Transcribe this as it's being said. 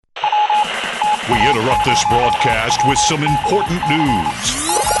We interrupt this broadcast with some important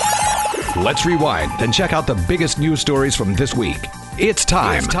news. Let's rewind and check out the biggest news stories from this week. It's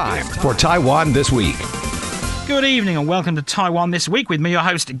time for Taiwan This Week. Good evening and welcome to Taiwan This Week with me, your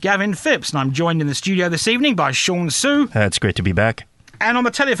host, Gavin Phipps. And I'm joined in the studio this evening by Sean Su. It's great to be back. And on the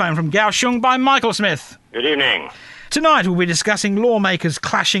telephone from Kaohsiung by Michael Smith. Good evening. Tonight we'll be discussing lawmakers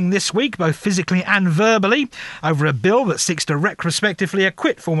clashing this week, both physically and verbally, over a bill that seeks to retrospectively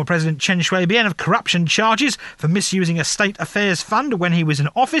acquit former President Chen Shui-bian of corruption charges for misusing a state affairs fund when he was in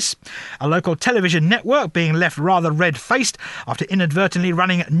office, a local television network being left rather red-faced after inadvertently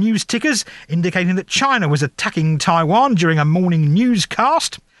running news tickers indicating that China was attacking Taiwan during a morning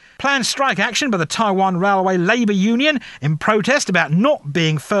newscast, planned strike action by the Taiwan Railway Labour Union in protest about not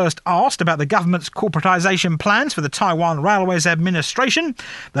being first asked about the government's corporatisation plans for the Taiwan Railways Administration,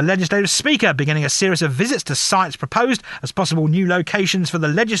 the Legislative Speaker beginning a series of visits to sites proposed as possible new locations for the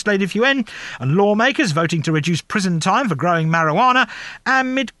Legislative Yuan, and lawmakers voting to reduce prison time for growing marijuana,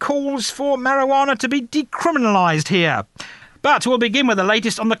 amid calls for marijuana to be decriminalised here. But we'll begin with the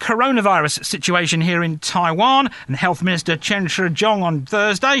latest on the coronavirus situation here in Taiwan. And Health Minister Chen Shih-chung on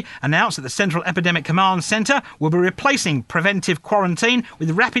Thursday announced that the Central Epidemic Command Centre will be replacing preventive quarantine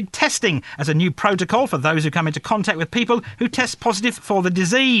with rapid testing as a new protocol for those who come into contact with people who test positive for the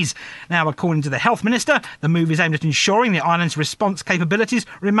disease. Now, according to the Health Minister, the move is aimed at ensuring the island's response capabilities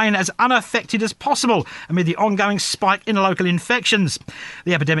remain as unaffected as possible amid the ongoing spike in local infections.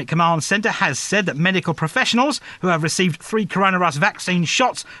 The Epidemic Command Centre has said that medical professionals who have received 3 coronavirus vaccine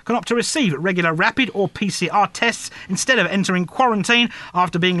shots can opt to receive regular rapid or PCR tests instead of entering quarantine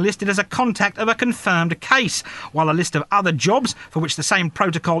after being listed as a contact of a confirmed case, while a list of other jobs for which the same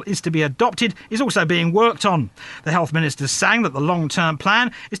protocol is to be adopted is also being worked on. The Health Minister is saying that the long-term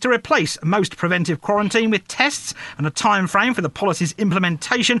plan is to replace most preventive quarantine with tests, and a time frame for the policy's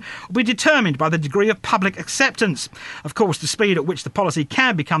implementation will be determined by the degree of public acceptance. Of course, the speed at which the policy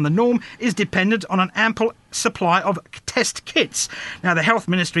can become the norm is dependent on an ample supply of test kits. Now, the Health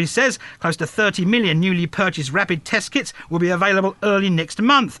Ministry says close to 30 million newly purchased rapid test kits will be available early next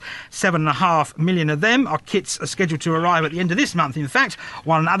month. 7.5 million of them are scheduled to arrive at the end of this month, in fact,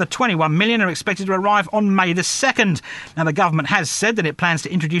 while another 21 million are expected to arrive on May the 2nd. Now, the government has said that it plans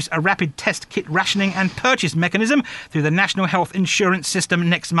to introduce a rapid test kit rationing and purchase mechanism through the National Health Insurance System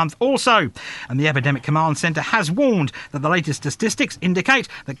next month also. And the Epidemic Command Centre has warned that the latest statistics indicate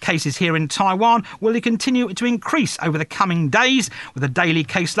that cases here in Taiwan will continue to increase over the coming days, with a daily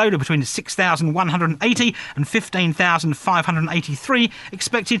caseload of between 6,180 and 15,583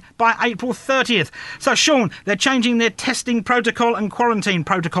 expected by April 30th. So, Sean, they're changing their testing protocol and quarantine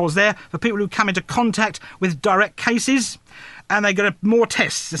protocols there for people who come into contact with direct cases, and they got more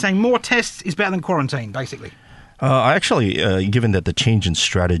tests. They're saying more tests is better than quarantine, basically. I actually, given that the change in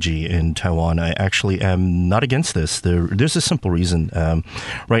strategy in Taiwan, I actually am not against this. There's a simple reason.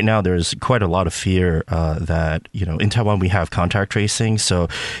 Right now, there's quite a lot of fear that, in Taiwan, we have contact tracing. So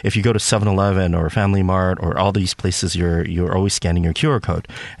if you go to 7-Eleven or Family Mart or all these places, you're always scanning your QR code.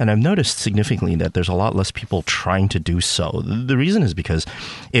 And I've noticed significantly that there's a lot less people trying to do so. The reason is because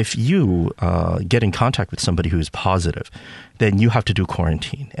if you get in contact with somebody who is positive, then you have to do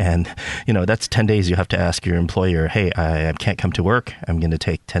quarantine. And, that's 10 days you have to ask your employer, hey, I can't come to work. I'm going to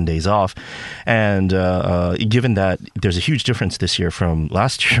take 10 days off. And given that there's a huge difference this year from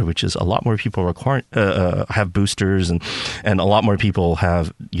last year, which is a lot more people have boosters and a lot more people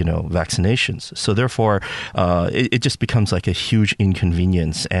have, vaccinations. So therefore, it just becomes like a huge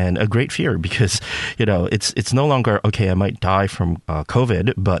inconvenience and a great fear because, it's no longer, okay, I might die from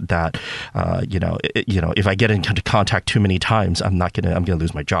COVID, but that, if I get into contact too many times, I'm going to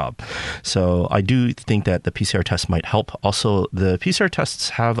lose my job. So I do think that the PCR test might help. Also, the PCR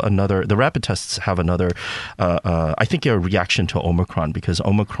tests the rapid tests have another, I think, a reaction to Omicron because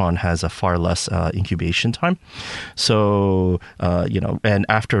Omicron has a far less incubation time. So, and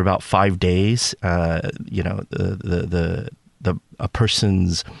after about 5 days, a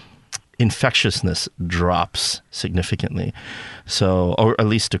person's infectiousness drops significantly. So, or at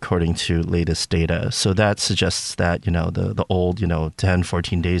least according to latest data. So that suggests that, the old, 10,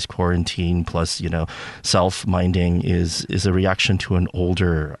 14 days quarantine plus, self-minding is a reaction to an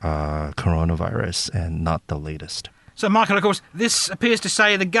older coronavirus and not the latest. So, Michael, of course, this appears to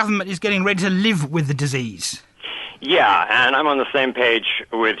say the government is getting ready to live with the disease. Yeah, and I'm on the same page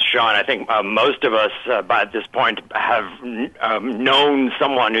with Sean. I think most of us by this point have known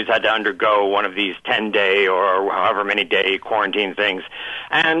someone who's had to undergo one of these 10-day or however many day quarantine things.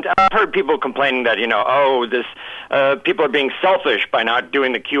 And I've heard people complaining that, people are being selfish by not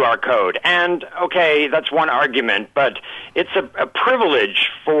doing the QR code. And, okay, that's one argument, but it's a privilege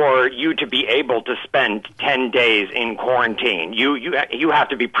for you to be able to spend 10 days in quarantine. You have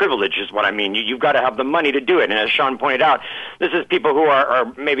to be privileged is what I mean. You've got to have the money to do it. And as Sean pointed out, this is people who are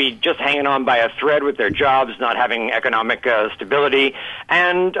maybe just hanging on by a thread with their jobs, not having economic stability.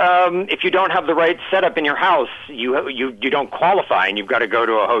 And if you don't have the right setup in your house, you don't qualify, and you've got to go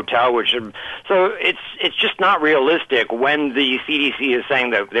to a hotel. So it's just not realistic when the CDC is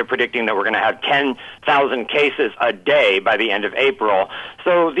saying that they're predicting that we're going to have 10,000 cases a day by the end of April.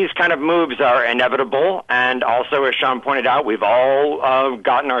 So these kind of moves are inevitable. And also, as Sean pointed out, we've all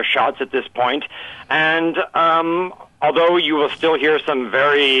gotten our shots at this point. And although you will still hear some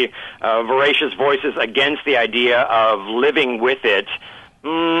very voracious voices against the idea of living with it,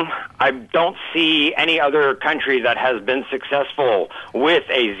 I don't see any other country that has been successful with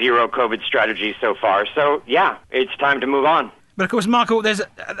a zero COVID strategy so far. So, yeah, it's time to move on. But, of course, Michael, there's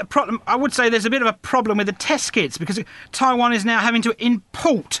a problem. I would say there's a bit of a problem with the test kits because Taiwan is now having to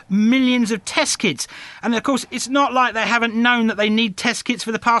import millions of test kits. And, of course, it's not like they haven't known that they need test kits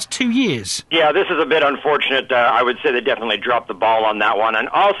for the past 2 years. Yeah, this is a bit unfortunate. I would say they definitely dropped the ball on that one. And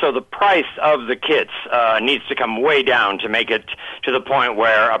also the price of the kits needs to come way down to make it to the point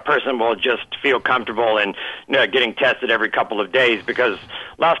where a person will just feel comfortable in getting tested every couple of days. Because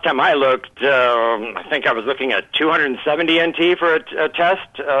last time I looked, I think I was looking at 270 NT for a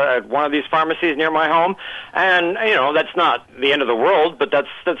test at one of these pharmacies near my home. And, that's not the end of the world, but that's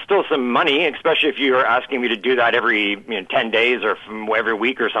still some money, especially if you're asking me to do that every 10 days or every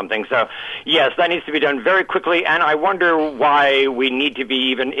week or something. So, yes, that needs to be done very quickly, and I wonder why we need to be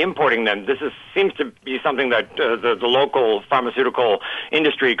even importing them. This seems to be something that the local pharmaceutical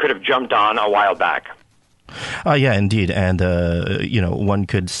industry could have jumped on a while back. Yeah, indeed. And, one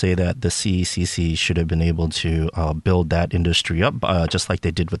could say that the CECC should have been able to build that industry up, just like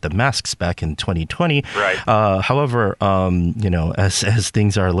they did with the masks back in 2020. Right. However, as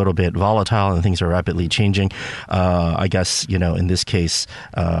things are a little bit volatile and things are rapidly changing, I guess, in this case,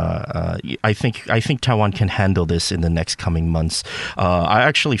 I think Taiwan can handle this in the next coming months. I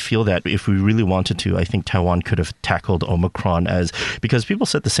actually feel that if we really wanted to, I think Taiwan could have tackled Omicron because people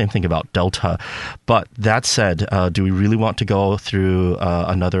said the same thing about Delta. But that said, do we really want to go through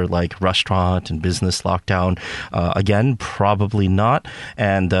another restaurant and business lockdown? Again, probably not.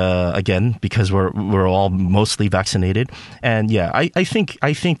 And again, because we're all mostly vaccinated. And yeah, I think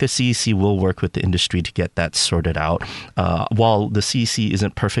the CEC will work with the industry to get that sorted out. While the CEC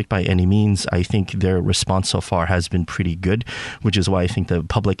isn't perfect by any means, I think their response so far has been pretty good, which is why I think the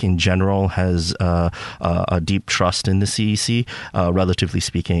public in general has a deep trust in the CEC, relatively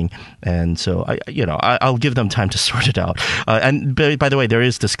speaking. And so I'll give them time to sort it out. And by the way, there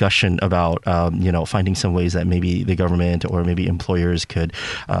is discussion about finding some ways that maybe the government or maybe employers could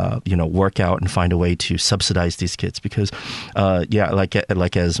work out and find a way to subsidize these kits because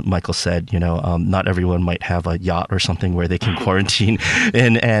like as Michael said, not everyone might have a yacht or something where they can quarantine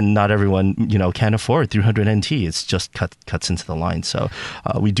and not everyone can afford 300 NT. It's just cuts into the line. So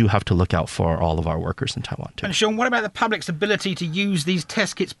we do have to look out for all of our workers in Taiwan too. And Sean, what about the public's ability to use these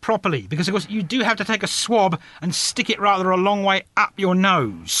test kits properly? Because of course you do have to take a swab and stick it rather a long way up your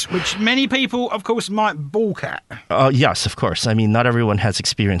nose, which many people, of course, might balk at. Yes, of course. I mean, not everyone has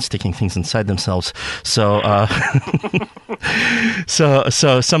experience sticking things inside themselves, so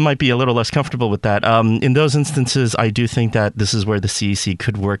so some might be a little less comfortable with that. In those instances, I do think that this is where the CEC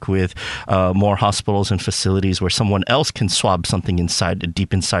could work with more hospitals and facilities where someone else can swab something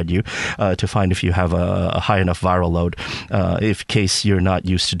deep inside you to find if you have a high enough viral load, in case you're not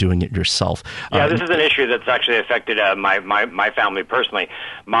used to doing it yourself. Yeah, this is an issue that's actually affected my family personally.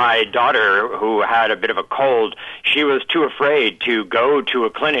 My daughter, who had a bit of a cold, she was too afraid to go to a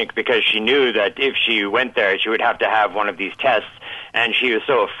clinic because she knew that if she went there, she would have to have one of these tests. And she was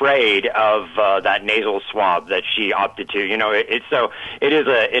so afraid of that nasal swab that she opted to.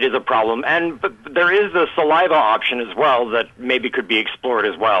 It is a problem. But there is the saliva option as well that maybe could be explored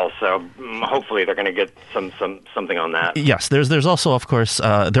as well. So hopefully they're going to get something on that. Yes, there's also, of course,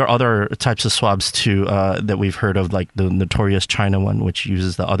 there are other types of swabs too that we've heard of, like the notorious China one, which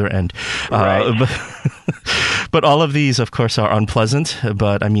uses the other end. Right. But all of these, of course, are unpleasant.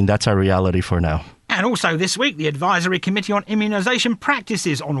 But I mean, that's our reality for now. And also this week, the Advisory Committee on Immunisation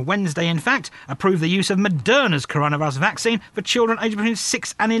Practices, on Wednesday in fact, approved the use of Moderna's coronavirus vaccine for children aged between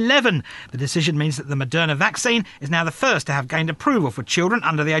 6 and 11. The decision means that the Moderna vaccine is now the first to have gained approval for children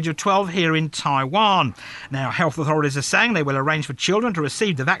under the age of 12 here in Taiwan. Now, health authorities are saying they will arrange for children to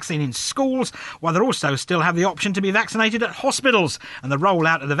receive the vaccine in schools, while they also still have the option to be vaccinated at hospitals. And the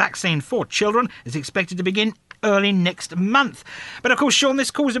rollout of the vaccine for children is expected to begin early next month. But of course, Sean,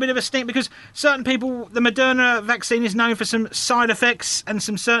 this caused a bit of a stink because certain people, the Moderna vaccine is known for some side effects, and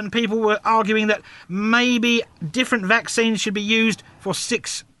some certain people were arguing that maybe different vaccines should be used for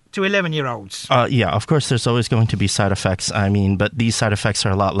 6 to 11-year-olds. Yeah, of course, there's always going to be side effects. I mean, but these side effects are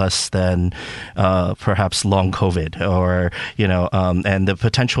a lot less than perhaps long COVID, or and the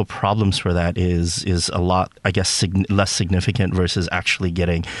potential problems for that is a lot, I guess, less significant versus actually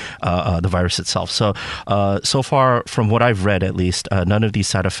getting the virus itself. So, so far, from what I've read, at least, none of these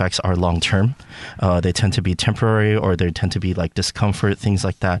side effects are long term. They tend to be temporary, or they tend to be like discomfort, things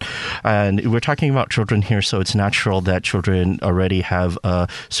like that. And we're talking about children here, so it's natural that children already have a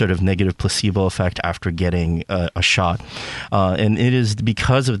sort of negative placebo effect after getting a shot. And it is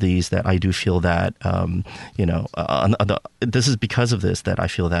because of these that I do feel that, this is because of this that I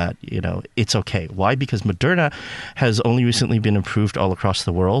feel that, it's okay. Why? Because Moderna has only recently been approved all across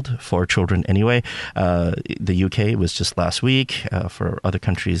the world for children anyway. The UK was just last week. For other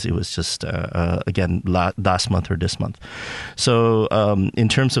countries, it was just, again, last month or this month. So in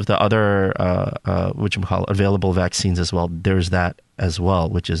terms of the other, available vaccines as well, there's that as well,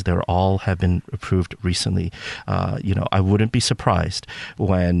 which is they're all have been approved recently. I wouldn't be surprised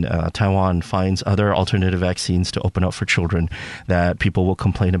when Taiwan finds other alternative vaccines to open up for children that people will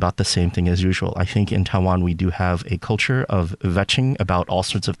complain about the same thing as usual. I think in Taiwan we do have a culture of vetching about all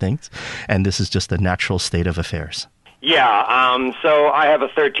sorts of things, and this is just the natural state of affairs. Yeah, so I have a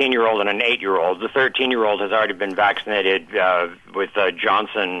 13-year-old and an 8-year-old. The 13-year-old has already been vaccinated with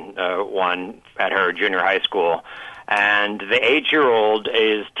Johnson one at her junior high school. And the 8-year-old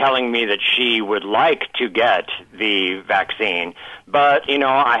is telling me that she would like to get the vaccine. But,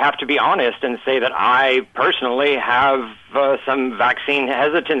 I have to be honest and say that I personally have some vaccine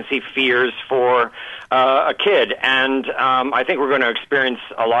hesitancy fears for a kid. And I think we're going to experience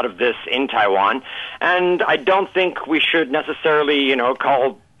a lot of this in Taiwan. And I don't think we should necessarily,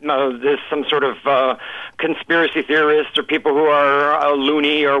 call this some sort of conspiracy theorists or people who are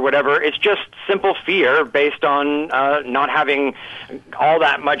loony or whatever. It's just simple fear based on not having all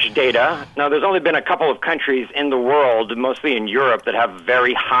that much data. Now, there's only been a couple of countries in the world, mostly in Europe, that have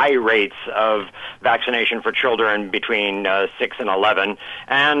very high rates of vaccination for children between 6 and 11.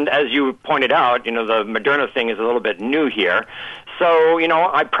 And as you pointed out, the Moderna thing is a little bit new here. So,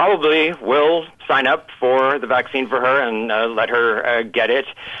 I probably will sign up for the vaccine for her and let her get it.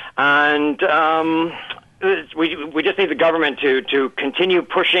 And we just need the government to continue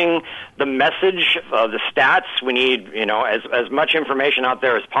pushing the message of the stats. We need, as much information out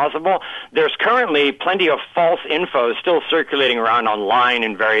there as possible. There's currently plenty of false info still circulating around online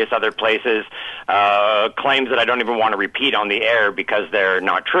in various other places, claims that I don't even want to repeat on the air because they're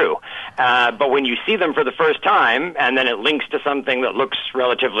not true. But when you see them for the first time, and then it links to something that looks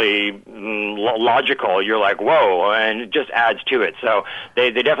relatively logical, you're like, whoa, and it just adds to it. So they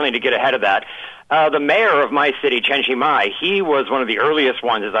definitely need to get ahead of that. The mayor of my city, Chen Shimai, he was one of the earliest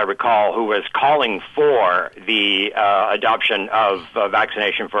ones, as I recall, who was calling for the adoption of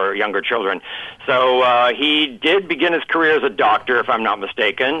vaccination for younger children. So he did begin his career as a doctor, if I'm not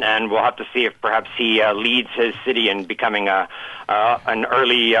mistaken, and we'll have to see if perhaps he leads his city in becoming an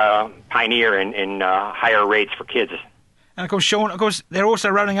early pioneer in higher rates for kids. And of course, Sean, they're also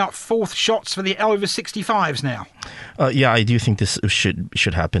rolling out fourth shots for the over 65s now. Yeah, I do think this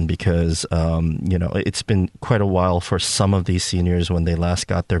should happen because, it's been quite a while for some of these seniors when they last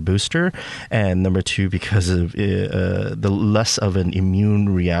got their booster. And number two, because of the less of an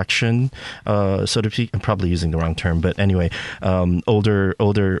immune reaction, so to speak. I'm probably using the wrong term. But anyway,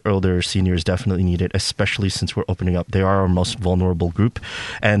 older seniors definitely need it, especially since we're opening up. They are our most vulnerable group,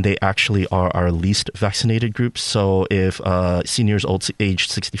 and they actually are our least vaccinated group. So if seniors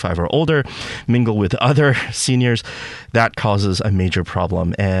aged 65 or older mingle with other seniors, that causes a major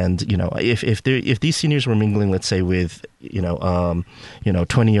problem. And if these seniors were mingling, let's say, with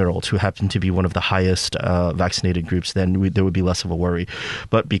 20-year-olds who happen to be one of the highest vaccinated groups, then there would be less of a worry.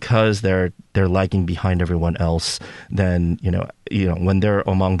 But because they're lagging behind everyone else, then when they're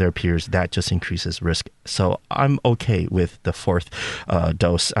among their peers, that just increases risk. So I'm okay with the fourth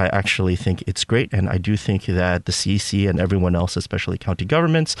dose. I actually think it's great, and I do think that the CEC and everyone else, especially county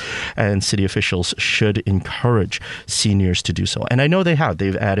governments and city officials, should encourage seniors to do so. And I know they have.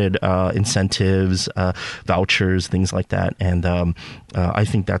 They've added incentives, vouchers, things like that, and I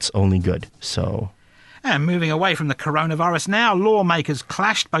think that's only good. So. And moving away from the coronavirus now, lawmakers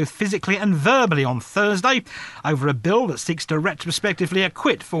clashed both physically and verbally on Thursday over a bill that seeks to retrospectively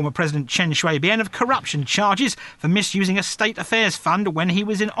acquit former President Chen Shui-bian of corruption charges for misusing a state affairs fund when he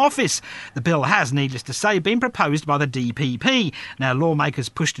was in office. The bill has, needless to say, been proposed by the DPP. Now, lawmakers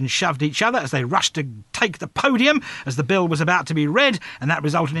pushed and shoved each other as they rushed to take the podium as the bill was about to be read, and that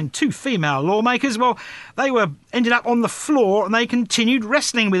resulted in two female lawmakers. Well, they ended up on the floor and they continued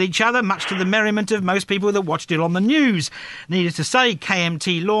wrestling with each other, much to the merriment of most people that watched it on the news. Needless to say,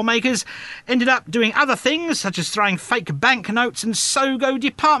 KMT lawmakers ended up doing other things, such as throwing fake banknotes and Sogo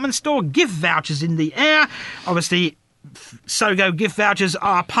department store gift vouchers in the air. Obviously, Sogo gift vouchers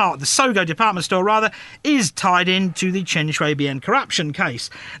are the Sogo department store is tied into the Chen Shui-bian corruption case.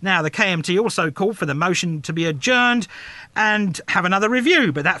 Now, the KMT also called for the motion to be adjourned and have another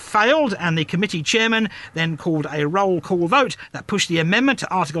review, but that failed, and the committee chairman then called a roll call vote that pushed the amendment to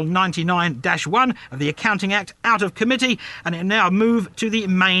Article 99-1 of the Accounting Act out of committee, and it now moved to the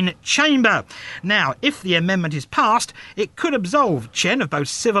main chamber. Now, if the amendment is passed, it could absolve Chen of both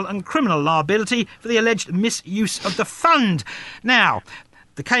civil and criminal liability for the alleged misuse of the fund. Now,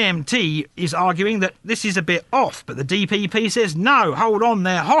 the KMT is arguing that this is a bit off, but the DPP says, no, hold on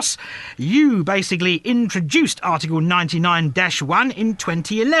there, Hoss. You basically introduced Article 99-1 in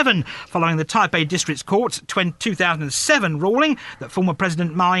 2011, following the Taipei District Court's 2007 ruling that former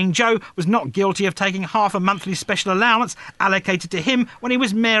President Ma Ying-jeou was not guilty of taking half a monthly special allowance allocated to him when he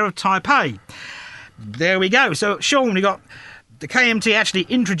was mayor of Taipei. There we go. So, Sean, we got... The KMT actually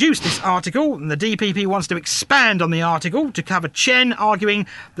introduced this article, and the DPP wants to expand on the article to cover Chen, arguing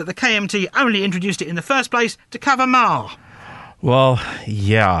that the KMT only introduced it in the first place to cover Ma. Well,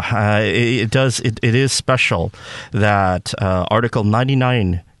 yeah, it is special that Article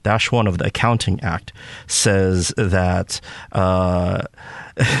 99-1 of the Accounting Act says that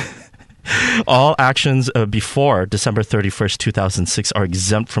all actions before December 31st, 2006 are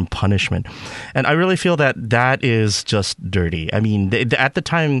exempt from punishment. And I really feel that is just dirty. I mean, at the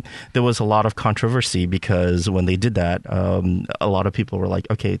time, there was a lot of controversy because when they did that, a lot of people were like,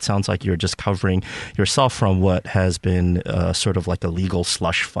 okay, it sounds like you're just covering yourself from what has been sort of like a legal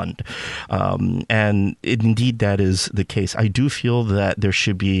slush fund. And indeed, that is the case. I do feel that there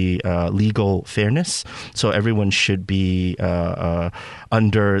should be legal fairness. So everyone should be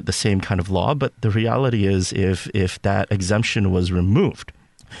under the same kind of law, but the reality is if that exemption was removed,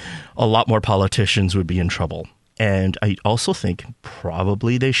 a lot more politicians would be in trouble. And I also think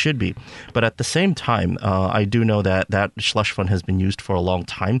probably they should be. But at the same time, I do know that slush fund has been used for a long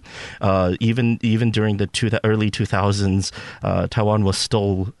time. Even during the early 2000s, Taiwan was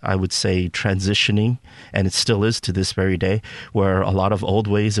still, I would say, transitioning, and it still is to this very day, where a lot of old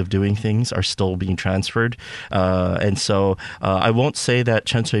ways of doing things are still being transferred. And so I won't say that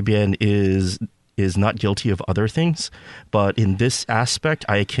Chen Shui-bian is not guilty of other things, but in this aspect,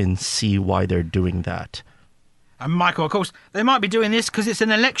 I can see why they're doing that. And Michael, of course, they might be doing this because it's an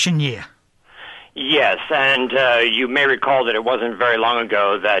election year. Yes, and you may recall that it wasn't very long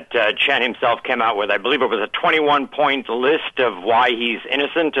ago that Chen himself came out with, I believe it was a 21-point list of why he's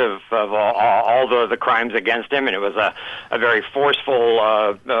innocent of all the crimes against him, and it was a very forceful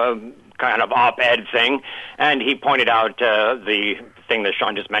kind of op-ed thing, and he pointed out the thing that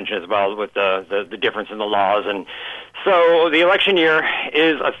Sean just mentioned as well with the difference in the laws, and so the election year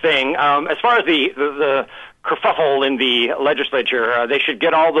is a thing. As far as the kerfuffle in the legislature, they should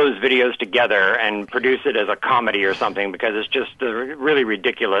get all those videos together and produce it as a comedy or something, because it's just really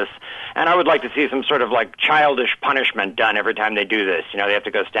ridiculous. And I would like to see some sort of like childish punishment done every time they do this. You know, they have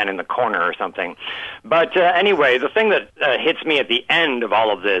to go stand in the corner or something. But anyway, the thing that hits me at the end of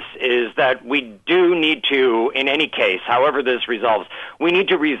all of this is that we do need to, in any case, however this resolves, we need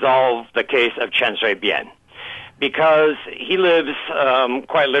to resolve the case of Chen Shui-bian, because he lives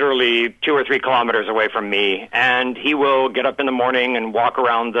quite literally 2 or 3 kilometers away from me, and he will get up in the morning and walk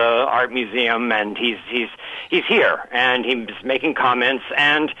around the art museum, and he's here, and he's making comments,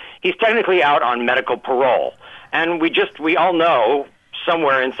 and he's technically out on medical parole. And we all know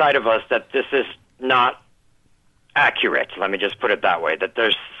somewhere inside of us that this is not accurate, let me just put it that way, that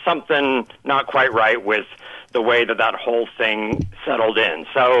there's something not quite right with the way that whole thing settled in.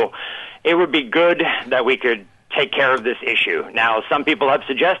 So it would be good that we could take care of this issue. Now, some people have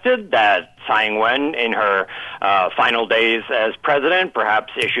suggested that Tsai Ing-wen, in her final days as president,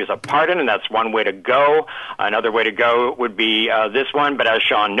 perhaps issues a pardon, and that's one way to go. Another way to go would be this one, but as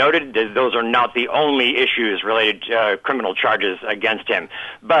Sean noted, those are not the only issues related to criminal charges against him.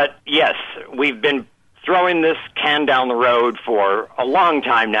 But yes, we've been throwing this can down the road for a long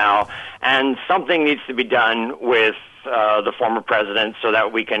time now, and something needs to be done with the former president so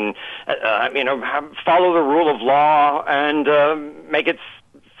that we can, follow the rule of law and make it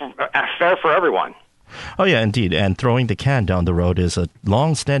fair for everyone. Oh, yeah, indeed. And throwing the can down the road is a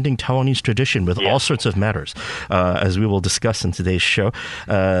long-standing Taiwanese tradition with all sorts of matters, as we will discuss in today's show.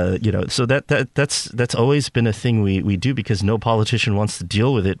 So that's always been a thing we do because no politician wants to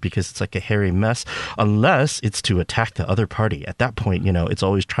deal with it because it's like a hairy mess, unless it's to attack the other party. At that point, it's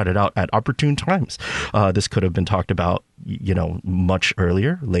always trotted out at opportune times. This could have been talked about much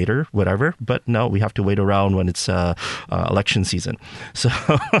earlier, later, whatever. But no, we have to wait around when it's election season. So,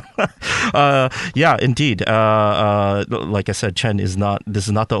 yeah, indeed. Like I said, this is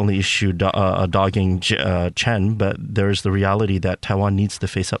not the only issue dogging Chen, but there's the reality that Taiwan needs to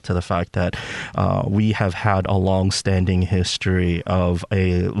face up to the fact that we have had a long-standing history of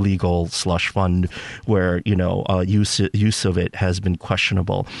a legal slush fund where, use of it has been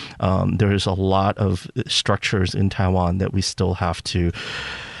questionable. There's a lot of structures in Taiwan that we still have to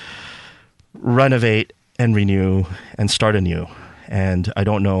renovate and renew and start anew. And I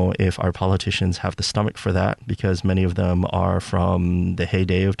don't know if our politicians have the stomach for that because many of them are from the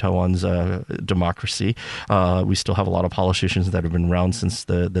heyday of Taiwan's democracy. We still have a lot of politicians that have been around since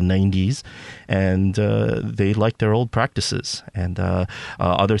the 90s, and they like their old practices. And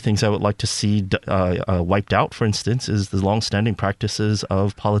other things I would like to see wiped out, for instance, is the long-standing practices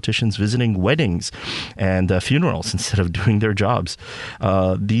of politicians visiting weddings and funerals instead of doing their jobs.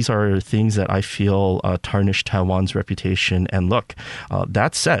 These are things that I feel tarnish Taiwan's reputation. And look,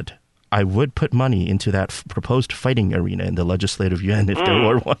 that said, I would put money into that proposed fighting arena in the Legislative Yuan if there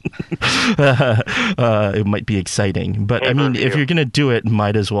were one. It might be exciting. But, if you're going to do it,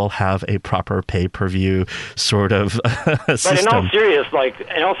 might as well have a proper pay-per-view sort of system. But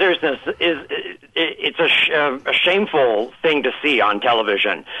in all seriousness, it's a shameful thing to see on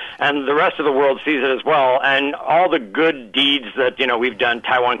television. And the rest of the world sees it as well. And all the good deeds that, we've done,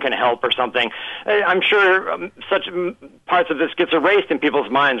 Taiwan Can Help or something, I'm sure such parts of this gets erased in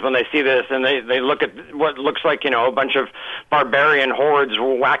people's minds when they see this and they look at what looks like, a bunch of barbarian hordes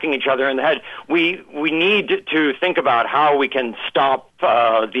whacking each other in the head. We need to think about how we can stop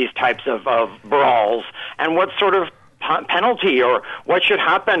these types of brawls and what sort of penalty or what should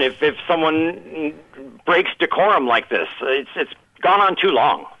happen if someone breaks decorum like this. It's gone on too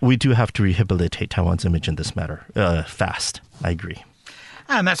long. We do have to rehabilitate Taiwan's image in this matter fast. I agree.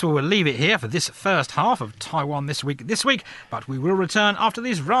 And that's where we'll leave it here for this first half of Taiwan This Week, but we will return after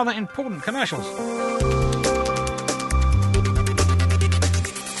these rather important commercials.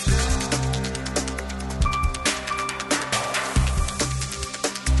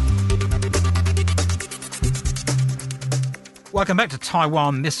 Welcome back to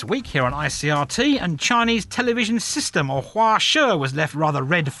Taiwan This Week here on ICRT, and Chinese television system, or Huashi, was left rather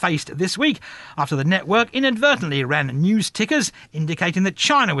red-faced this week after the network inadvertently ran news tickers indicating that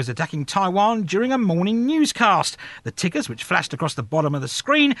China was attacking Taiwan during a morning newscast. The tickers, which flashed across the bottom of the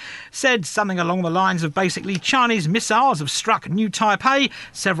screen, said something along the lines of basically Chinese missiles have struck New Taipei,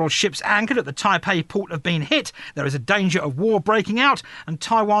 several ships anchored at the Taipei port have been hit, there is a danger of war breaking out, and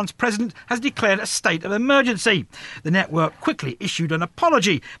Taiwan's president has declared a state of emergency. The network quickly issued an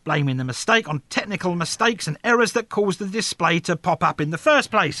apology, blaming the mistake on technical mistakes and errors that caused the display to pop up in the first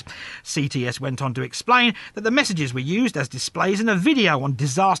place. CTS went on to explain that the messages were used as displays in a video on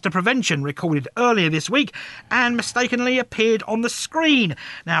disaster prevention recorded earlier this week and mistakenly appeared on the screen.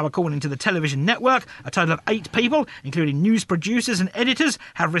 Now, according to the television network, a total of 8 people, including news producers and editors,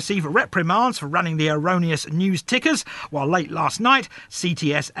 have received reprimands for running the erroneous news tickers, while late last night,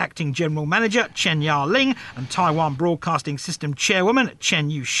 CTS Acting General Manager Chen Ya-ling and Taiwan Broadcasting System Chairwoman Chen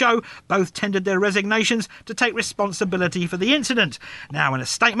Yu-shou both tendered their resignations to take responsibility for the incident. Now, in a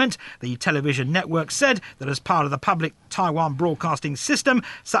statement, the television network said that as part of the public Taiwan Broadcasting System,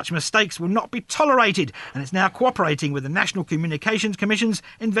 such mistakes will not be tolerated, and it's now cooperating with the National Communications Commission's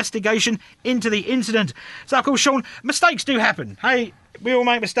investigation into the incident. So, of course, Sean, mistakes do happen. Hey, we all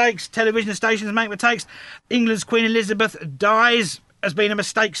make mistakes. Television stations make mistakes. England's Queen Elizabeth dies. has been a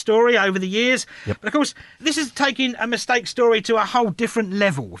mistake story over the years. Yep. But of course, this is taking a mistake story to a whole different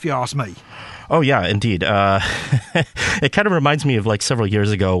level, if you ask me. Oh, yeah, indeed. It kind of reminds me of like several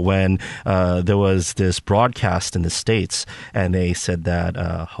years ago when there was this broadcast in the States, and they said that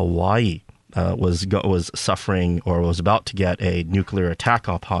Hawaii was suffering or was about to get a nuclear attack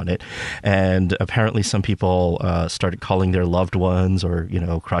upon it, and apparently some people started calling their loved ones or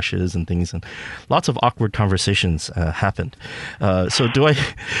crushes and things, and lots of awkward conversations happened. So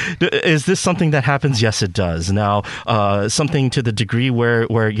is this something that happens? Yes, it does. Now, something to the degree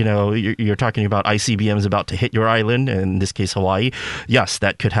where you're talking about ICBMs about to hit your island, in this case Hawaii. Yes,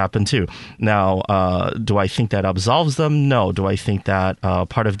 that could happen too. Now, do I think that absolves them? No. Do I think that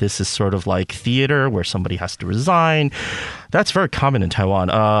part of this is sort of like theater where somebody has to resign? That's very common in Taiwan.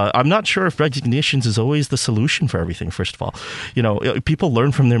 I'm not sure if resignations is always the solution for everything, first of all. People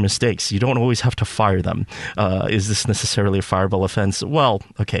learn from their mistakes. You don't always have to fire them. Is this necessarily a fireable offense? Well,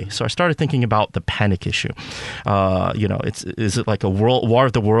 okay, so I started thinking about the panic issue. Is it like a War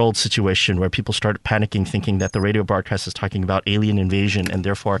of the World situation where people started panicking, thinking that the radio broadcast is talking about alien invasion and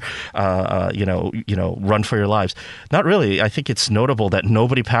therefore, run for your lives? Not really. I think it's notable that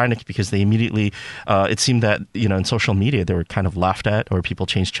nobody panicked because they immediately, it seemed that, in social media, they were kind of laughed at, or people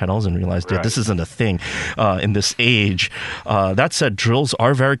changed channels and realized, this isn't a thing in this age. That said, drills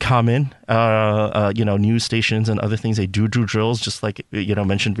are very common. News stations and other things, they do drills, just like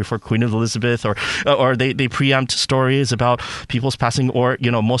mentioned before, Queen Elizabeth, or they preempt stories about people's passing, or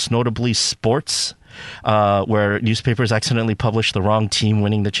most notably sports. Where newspapers accidentally publish the wrong team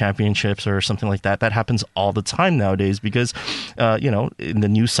winning the championships or something like that. That happens all the time nowadays because, in the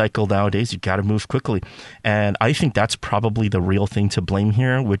news cycle nowadays, you got to move quickly. And I think that's probably the real thing to blame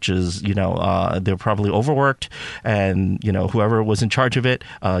here, which is, they're probably overworked, and, whoever was in charge of it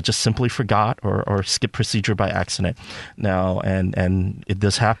just simply forgot or skipped procedure by accident. Now, and it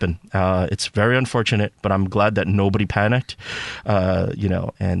does happen. It's very unfortunate, but I'm glad that nobody panicked, so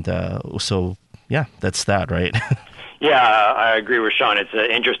yeah, that's that, right? Yeah, I agree with Sean. It's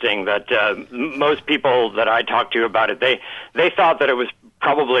interesting that most people that I talked to about it, they thought that it was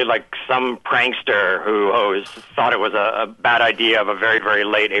probably like some prankster who thought it was a bad idea of a very, very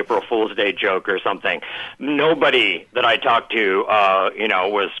late April Fool's Day joke or something. Nobody that I talked to,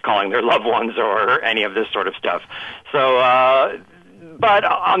 was calling their loved ones or any of this sort of stuff. So, but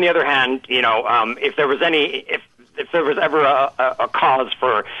on the other hand, if there was ever a cause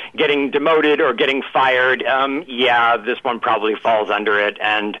for getting demoted or getting fired, this one probably falls under it.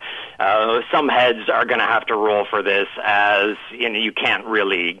 And some heads are going to have to roll for this, as you can't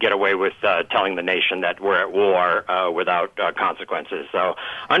really get away with telling the nation that we're at war without consequences. So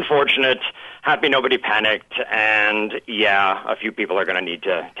unfortunate. Happy nobody panicked. And a few people are going to need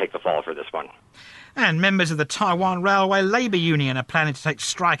to take the fall for this one. And members of the Taiwan Railway Labour Union are planning to take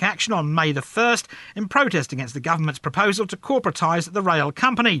strike action on May the 1st in protest against the government's proposal to corporatise the rail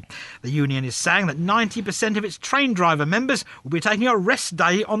company. The union is saying that 90% of its train driver members will be taking a rest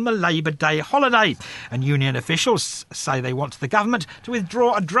day on the Labour Day holiday. And union officials say they want the government to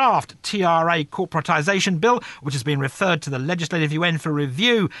withdraw a draft TRA corporatisation bill, which has been referred to the Legislative Yuan for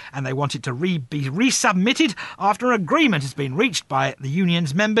review, and they want it to be resubmitted after an agreement has been reached by the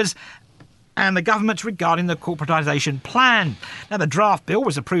union's members and the government regarding the corporatisation plan. Now, the draft bill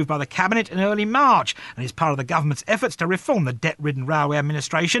was approved by the Cabinet in early March and is part of the government's efforts to reform the debt-ridden railway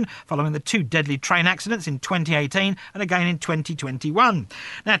administration following the two deadly train accidents in 2018 and again in 2021.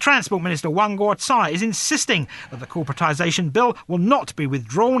 Now, Transport Minister Wang Guotai is insisting that the corporatisation bill will not be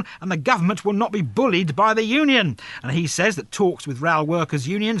withdrawn and the government will not be bullied by the union. And he says that talks with rail workers'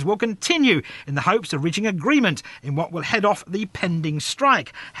 unions will continue in the hopes of reaching agreement in what will head off the pending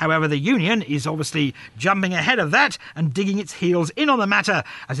strike. However, the union is obviously jumping ahead of that and digging its heels in on the matter,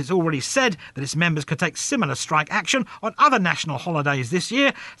 as it's already said that its members could take similar strike action on other national holidays this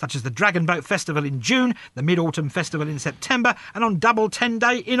year, such as the Dragon Boat Festival in June, the Mid-Autumn Festival in September, and on Double 10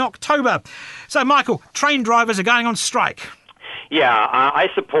 Day in October. So, Michael, train drivers are going on strike. Yeah, I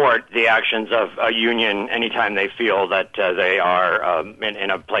support the actions of a union anytime they feel that they are in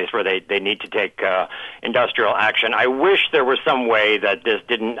a place where they need to take industrial action. I wish there was some way that this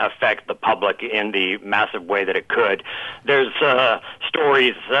didn't affect the public in the massive way that it could. There's stories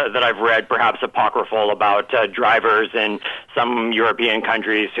stories that I've read, perhaps apocryphal, about drivers in some European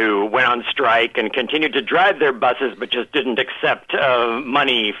countries who went on strike and continued to drive their buses but just didn't accept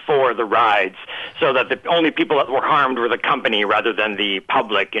money for the rides, so that the only people that were harmed were the company rather than the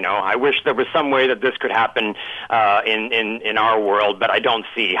public. I wish there was some way that this could happen in our world, but I don't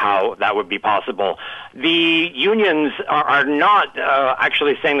see how that would be possible. The unions are not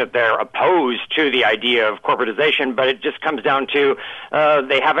actually saying that they're opposed to the idea of corporatization, but it just comes down to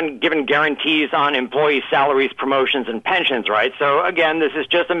they haven't given guarantees on employee salaries, promotions, and pensions, right? So again, this is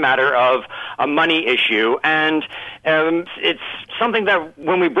just a matter of a money issue, and it's something that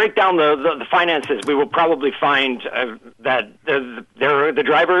when we break down the finances, we will probably find that the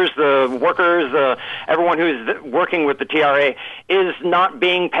drivers, the workers, everyone who's working with the TRA is not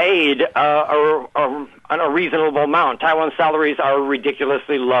being paid a reasonable amount. Taiwan's salaries are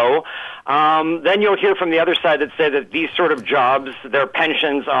ridiculously low. Then you'll hear from the other side that say that these sort of jobs, their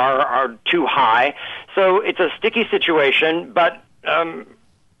pensions are too high. So it's a sticky situation, but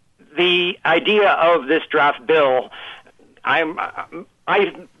the idea of this draft bill,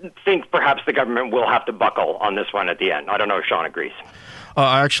 I think perhaps the government will have to buckle on this one at the end. I don't know if Sean agrees.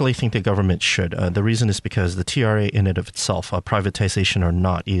 I actually think the government should. The reason is because the TRA in and of itself, privatization or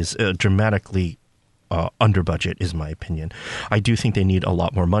not, is dramatically under budget, is my opinion. I do think they need a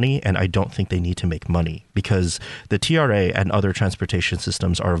lot more money, and I don't think they need to make money because the TRA and other transportation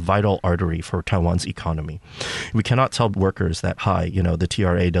systems are a vital artery for Taiwan's economy. We cannot tell workers that, the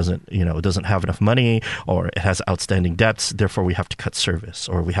TRA doesn't have enough money, or it has outstanding debts, therefore we have to cut service,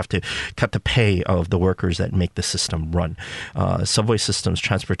 or we have to cut the pay of the workers that make the system run. Subway systems,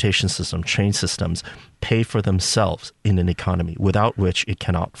 transportation systems, train systems pay for themselves in an economy, without which it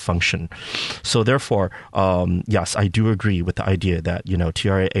cannot function. So therefore, yes, I do agree with the idea that,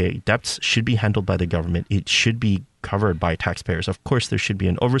 TRA debts should be handled by the government. It should be covered by taxpayers. Of course, there should be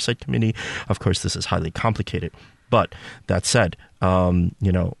an oversight committee. Of course, this is highly complicated. But that said,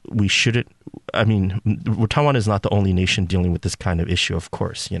 we shouldn't. Taiwan is not the only nation dealing with this kind of issue, of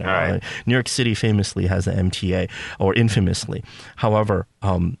course. Right. New York City famously has the MTA, or infamously. However,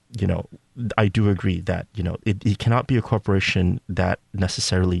 I do agree that, it cannot be a corporation that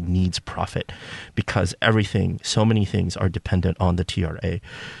necessarily needs profit, because so many things are dependent on the TRA.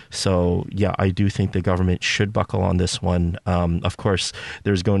 So, yeah, I do think the government should buckle on this one. Of course,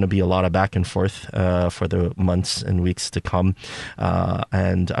 there's going to be a lot of back and forth for the months and weeks to come.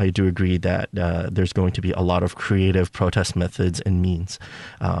 And I do agree that there's going to be a lot of creative protest methods and means.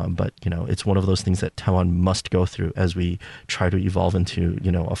 But, it's one of those things that Taiwan must go through as we try to evolve into,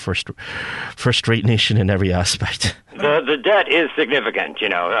 a first-rate nation in every aspect. The debt is significant,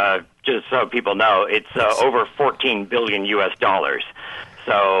 just so people know. It's over $14 billion US.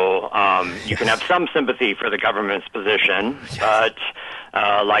 So you can have some sympathy for the government's position, but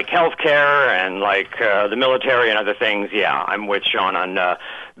like healthcare and like the military and other things, yeah, I'm with Sean on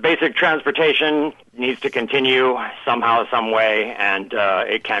basic transportation needs to continue somehow, some way, and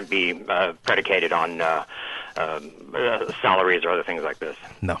it can't be predicated on salaries or other things like this.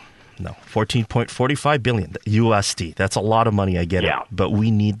 No. 14.45 billion USD. That's a lot of money, I get it. But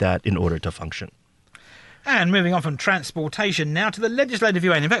we need that in order to function. And moving on from transportation now to the Legislative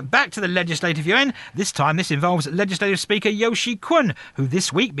Yuan. In fact, back to the Legislative Yuan. This time this involves Legislative Speaker Yeo Shih-kun, who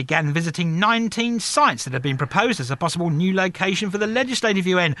this week began visiting 19 sites that have been proposed as a possible new location for the Legislative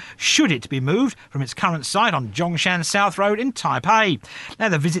Yuan, should it be moved from its current site on Zhongshan South Road in Taipei. Now,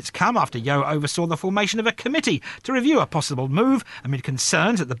 the visits come after Yeo oversaw the formation of a committee to review a possible move amid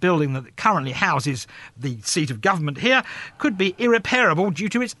concerns that the building that currently houses the seat of government here could be irreparable due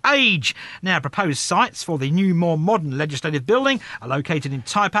to its age. Now, proposed sites for the new, more modern legislative building are located in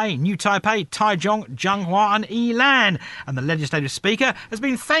Taipei, New Taipei, Taichung, Zhanghua and Yilan. And the legislative speaker has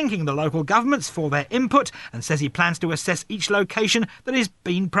been thanking the local governments for their input and says he plans to assess each location that is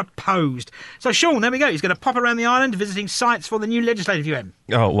being proposed. So, Sean, there we go. He's going to pop around the island visiting sites for the new legislative Yuan.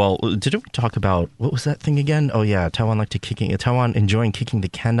 Oh, well, didn't we talk about, what was that thing again? Oh, yeah, Taiwan enjoying kicking the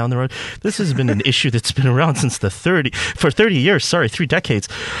can down the road. This has been an issue that's been around since for 30 years, 3 decades.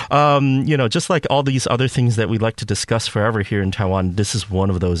 Just like all these other things that we like to discuss forever here in Taiwan, this is one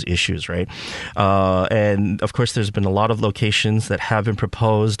of those issues, right? And of course, there's been a lot of locations that have been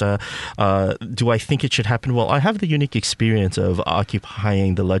proposed. Do I think it should happen? Well, I have the unique experience of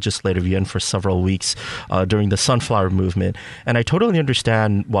occupying the Legislative Yuan for several weeks during the Sunflower Movement, and I totally understand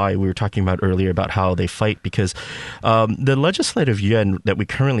why we were talking about earlier about how they fight, because the Legislative Yuan that we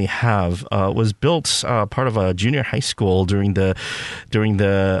currently have was built part of a junior high school during the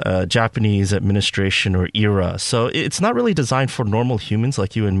Japanese administration or era. So it's not really designed for normal humans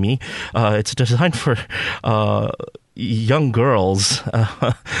like you and me. It's designed for young girls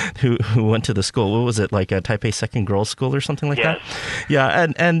who went to the school. What was it, like a Taipei Second Girls School or something like that? Yeah,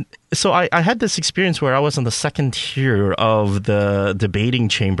 and so I had this experience where I was on the second tier of the debating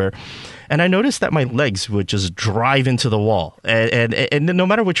chamber, and I noticed that my legs would just drive into the wall. And no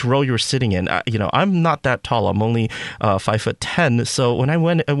matter which row you were sitting in, I'm not that tall. I'm only 5'10". So when I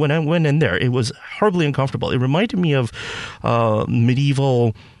went in there, it was horribly uncomfortable. It reminded me of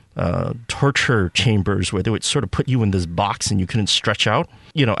medieval torture chambers where they would sort of put you in this box and you couldn't stretch out.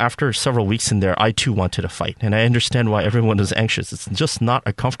 After several weeks in there, I too wanted to fight. And I understand why everyone is anxious. It's just not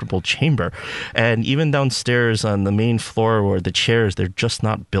a comfortable chamber. And even downstairs on the main floor where the chairs, they're just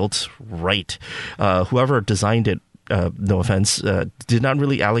not built right. Whoever designed it, no offense, did not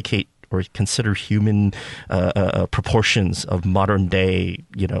really allocate or consider human proportions of modern day,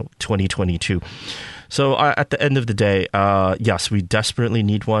 2022. So at the end of the day, yes, we desperately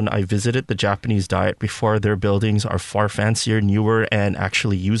need one. I visited the Japanese Diet before. Their buildings are far fancier, newer, and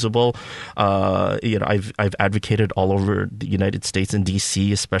actually usable. I've advocated all over the United States and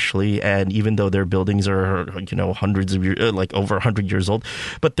D.C. especially, and even though their buildings are hundreds of years, like over 100 years old,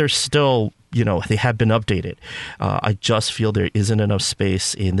 but they're still they have been updated. I just feel there isn't enough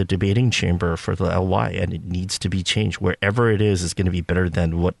space in the debating chamber for the LY, and it needs to be changed. Wherever it is going to be better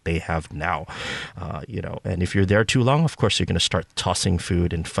than what they have now. And if you're there too long, of course, you're going to start tossing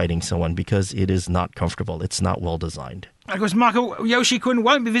food and fighting someone because it is not comfortable. It's not well designed. Of course, Michael, Yoshi-kun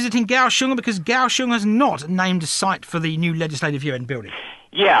won't be visiting Kaohsiung because Kaohsiung has not named a site for the new Legislative Yuan building.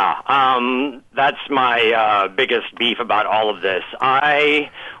 Yeah, that's my biggest beef about all of this. I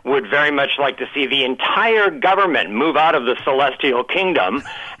would very much like to see the entire government move out of the Celestial Kingdom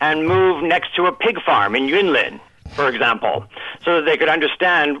and move next to a pig farm in Yunlin, for example, so that they could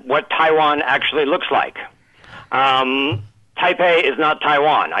understand what Taiwan actually looks like. Taipei is not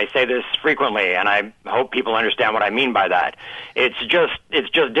Taiwan. I say this frequently, and I hope people understand what I mean by that. It's just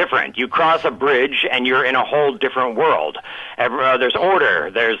different. You cross a bridge, and you're in a whole different world. There's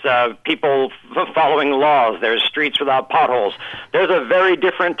order. There's people following laws. There's streets without potholes. There's a very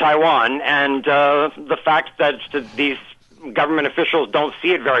different Taiwan, and the fact that these government officials don't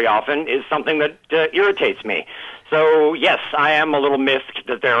see it very often is something that irritates me. So, yes, I am a little miffed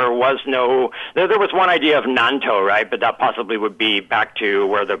that there was one idea of Nantou, right? But that possibly would be back to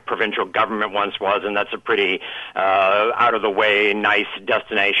where the provincial government once was, and that's a pretty out-of-the-way, nice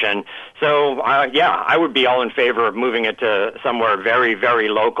destination. So, I would be all in favor of moving it to somewhere very, very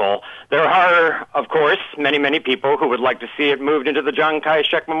local. There are, of course, many, many people who would like to see it moved into the Chiang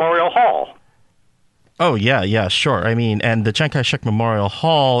Kai-shek Memorial Hall. Oh, yeah, sure. I mean, and the Chiang Kai-shek Memorial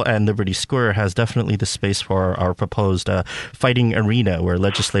Hall and Liberty Square has definitely the space for our proposed fighting arena where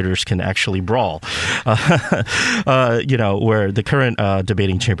legislators can actually brawl, where the current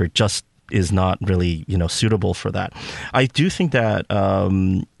debating chamber just is not really, suitable for that. I do think that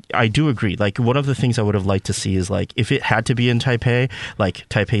I do agree. Like, one of the things I would have liked to see is, like, if it had to be in Taipei, like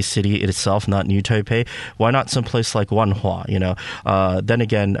Taipei City itself, not New Taipei, why not someplace like Wanhua, Then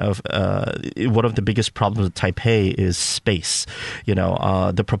again, one of the biggest problems with Taipei is space.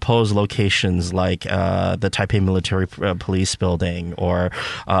 The proposed locations like the Taipei Military Police Building or,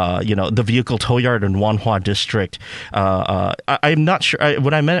 the vehicle tow yard in Wanhua District. I'm not sure.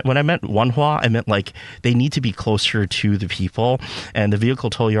 When I meant Wanhua, I meant, like, they need to be closer to the people, and the vehicle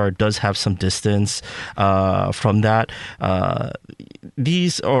tow yard does have some distance from that.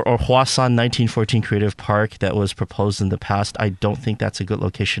 These or Huasan 1914 Creative Park that was proposed in the past, I don't think that's a good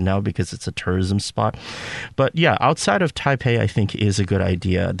location now because it's a tourism spot. But yeah, outside of Taipei, I think is a good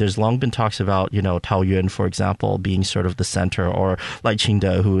idea. There's long been talks about, Taoyuan, for example, being sort of the center, or like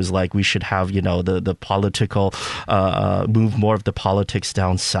Qingde, who is like, we should have, the political, move more of the politics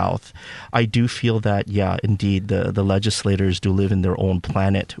down south. I do feel that, yeah, indeed, the legislators do live in their own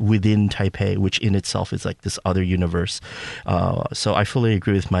planet within Taipei, which in itself is like this other universe. So I fully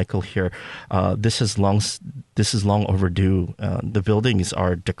agree with Michael here. This is long overdue. The buildings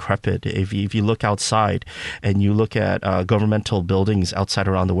are decrepit. If you look outside and you look at governmental buildings outside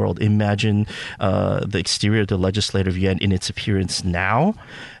around the world, imagine the exterior of the Legislative Yuan in its appearance now,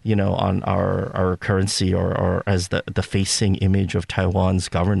 on our currency or as the facing image of Taiwan's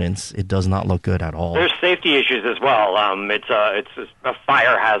governance. It does not look good at all. There's safety issues as well. It's a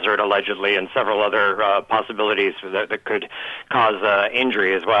fire hazard, allegedly, and several other possibilities that could cause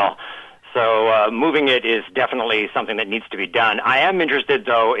injury as well. So moving it is definitely something that needs to be done. I am interested,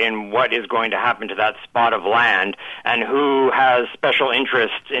 though, in what is going to happen to that spot of land and who has special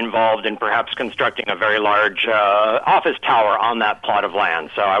interests involved in perhaps constructing a very large office tower on that plot of land.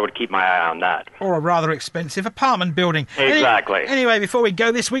 So I would keep my eye on that. Or a rather expensive apartment building. Exactly. Anyway, before we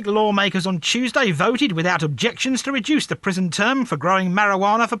go this week, lawmakers on Tuesday voted without objections to reduce the prison term for growing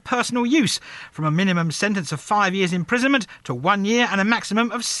marijuana for personal use from a minimum sentence of 5 years imprisonment to 1 year and a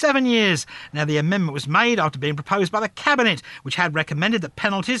maximum of 7 years. Now, the amendment was made after being proposed by the Cabinet, which had recommended that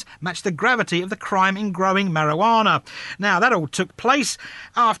penalties match the gravity of the crime in growing marijuana. Now, that all took place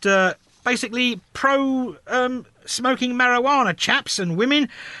after basically smoking marijuana chaps and women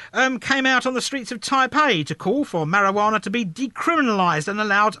came out on the streets of Taipei to call for marijuana to be decriminalised and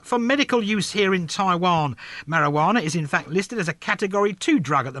allowed for medical use here in Taiwan. Marijuana is in fact listed as a Category 2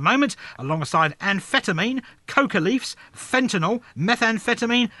 drug at the moment, alongside amphetamine, coca leaves, fentanyl,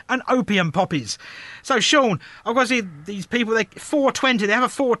 methamphetamine and opium poppies. So, Sean, I've got to see these people, they have a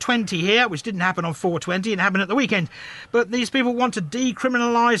 420 here, which didn't happen on 420, it happened at the weekend. But these people want to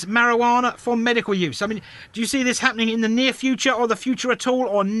decriminalise marijuana for medical use. I mean, do you see this happening in the near future or the future at all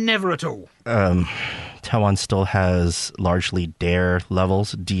or never at all? Taiwan still has largely DARE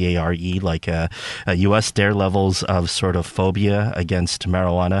levels, D-A-R-E, like U.S. DARE levels of sort of phobia against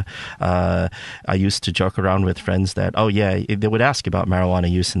marijuana. I used to joke around with friends that, they would ask about marijuana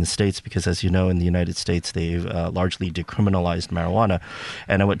use in the States because, as you know, in the United States, they've largely decriminalized marijuana.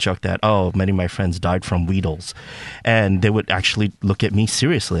 And I would joke that, many of my friends died from weedles. And they would actually look at me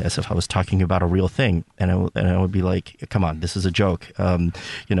seriously as if I was talking about a real thing. And I would be like, come on, this is a joke. The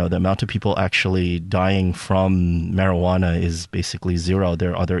amount of people actually dying from marijuana is basically zero.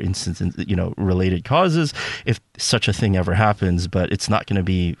 There are other instances, related causes if such a thing ever happens, but it's not going to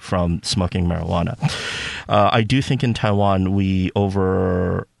be from smoking marijuana. I do think in Taiwan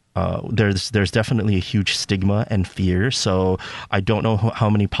there's definitely a huge stigma and fear. So I don't know how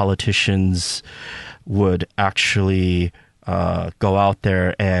many politicians would actually go out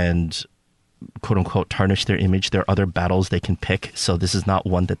there and quote unquote tarnish their image. There are other battles they can pick, so this is not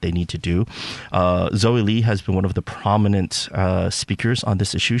one that they need to do. Zoe Lee has been one of the prominent speakers on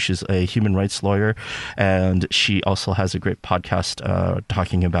this issue. She's a human rights lawyer, and she also has a great podcast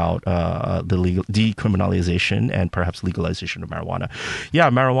talking about the legal decriminalization and perhaps legalization of marijuana.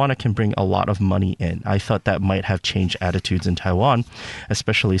 Yeah, marijuana can bring a lot of money in. I thought that might have changed attitudes in Taiwan,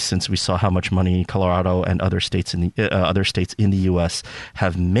 especially since we saw how much money Colorado and other states in the U.S.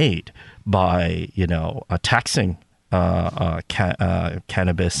 have made by taxing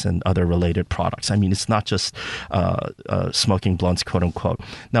cannabis and other related products. I mean, it's not just smoking blunts, quote unquote.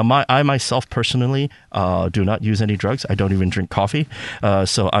 Now, I myself personally do not use any drugs. I don't even drink coffee,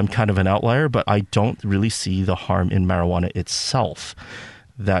 so I'm kind of an outlier. But I don't really see the harm in marijuana itself.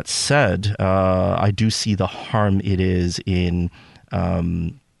 That said, I do see the harm it is in.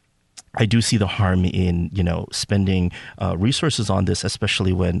 I do see the harm in, spending resources on this,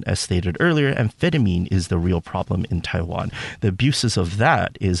 especially when, as stated earlier, amphetamine is the real problem in Taiwan. The abuses of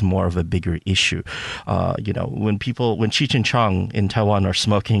that is more of a bigger issue. When Cheech and Chong in Taiwan are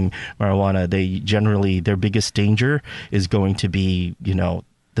smoking marijuana, their biggest danger is going to be,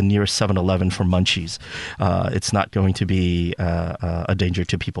 the nearest 7-Eleven for munchies. It's not going to be a danger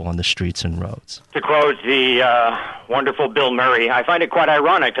to people on the streets and roads. To quote the wonderful Bill Murray, I find it quite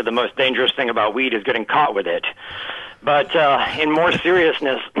ironic that the most dangerous thing about weed is getting caught with it. But in more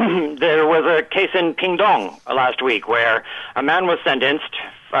seriousness, there was a case in Pingdong last week where a man was sentenced.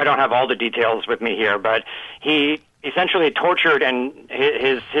 I don't have all the details with me here, but he essentially tortured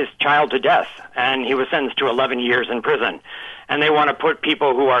his child to death, and he was sentenced to 11 years in prison. And they want to put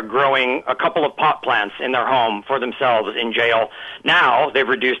people who are growing a couple of pot plants in their home for themselves in jail. Now they've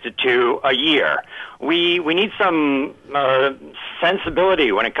reduced it to a year. We need some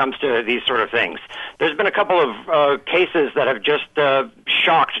sensibility when it comes to these sort of things. There's been a couple of cases that have just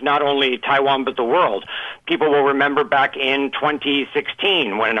shocked not only Taiwan but the world. People will remember back in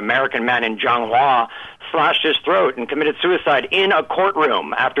 2016 when an American man in Zhanghua slashed his throat and committed suicide in a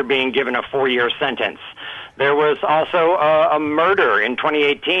courtroom after being given a 4-year sentence. There was also a murder in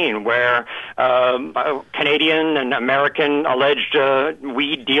 2018 where Canadian and American alleged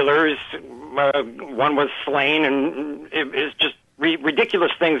weed dealers, one was slain, and it's just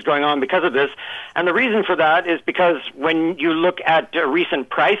ridiculous things going on because of this. And the reason for that is because when you look at recent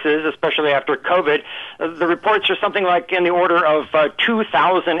prices, especially after COVID, the reports are something like in the order of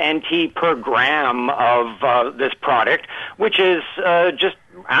 2,000 NT per gram of this product, which is just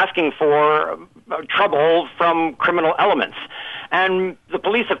asking for trouble from criminal elements. And the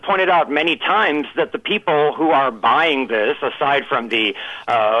police have pointed out many times that the people who are buying this, aside from the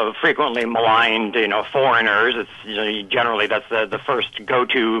frequently maligned, foreigners, it's generally that's the first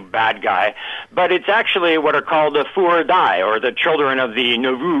go-to bad guy, but it's actually what are called the Four Dai, or the children of the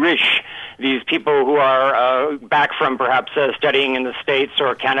Nouveau Riche. These people who are back from perhaps studying in the States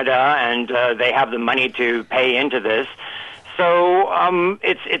or Canada, and they have the money to pay into this. So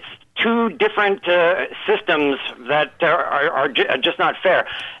it's two different systems that are just not fair.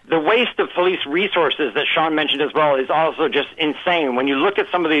 The waste of police resources that Sean mentioned as well is also just insane. When you look at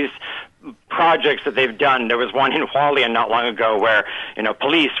some of these projects that they've done, there was one in Hualien not long ago where,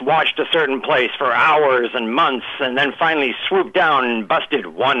 police watched a certain place for hours and months and then finally swooped down and busted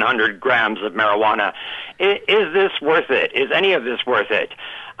 100 grams of marijuana. Is this worth it? Is any of this worth it?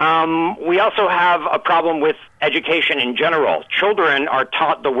 We also have a problem with education in general. Children are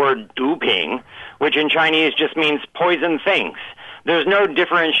taught the word duping, which in Chinese just means poison things. There's no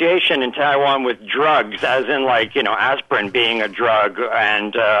differentiation in Taiwan with drugs, as in aspirin being a drug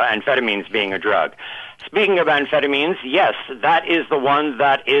and amphetamines being a drug. Speaking of amphetamines, yes, that is the one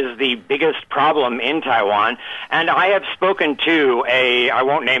that is the biggest problem in Taiwan. And I have spoken to I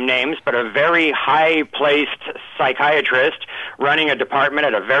won't name names, but a very high-placed psychiatrist running a department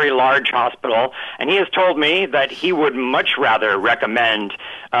at a very large hospital. And he has told me that he would much rather recommend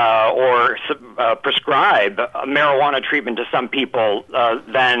or prescribe marijuana treatment to some people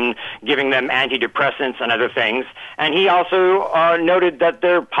than giving them antidepressants and other things. And he also noted that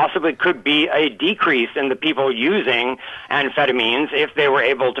there possibly could be a decrease in the people using amphetamines if they were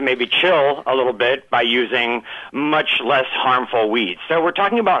able to maybe chill a little bit by using much less harmful weeds. So we're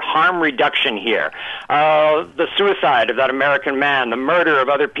talking about harm reduction here. The suicide of that American man, the murder of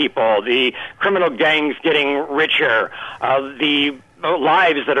other people, the criminal gangs getting richer, the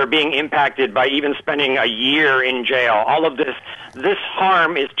lives that are being impacted by even spending a year in jail. All of this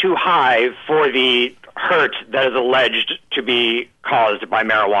harm is too high for the hurt that is alleged to be caused by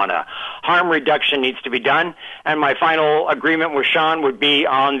marijuana. Harm reduction needs to be done, and my final agreement with Sean would be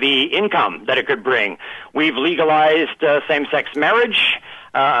on the income that it could bring. We've legalized same-sex marriage.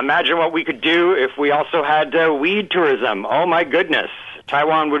 Imagine what we could do if we also had weed tourism. Oh my goodness,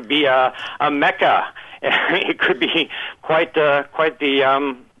 Taiwan would be a mecca. It could be quite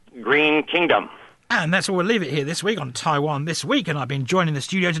the green kingdom. And that's all we'll leave it here this week on Taiwan This Week. And I've been joined in the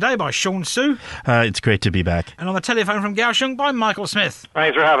studio today by Sean Su. It's great to be back. And on the telephone from Kaohsiung by Michael Smith.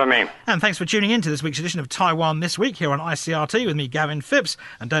 Thanks for having me. And thanks for tuning in to this week's edition of Taiwan This Week here on ICRT with me, Gavin Phipps.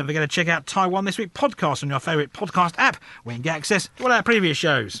 And don't forget to check out Taiwan This Week podcast on your favourite podcast app, where you can get access to all our previous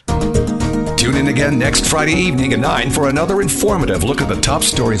shows. Tune in again next Friday evening at 9 for another informative look at the top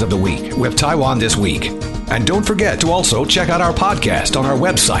stories of the week with Taiwan This Week. And don't forget to also check out our podcast on our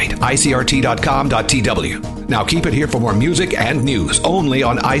website, icrt.com.tw. Now keep it here for more music and news only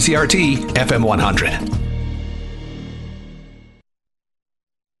on ICRT FM 100.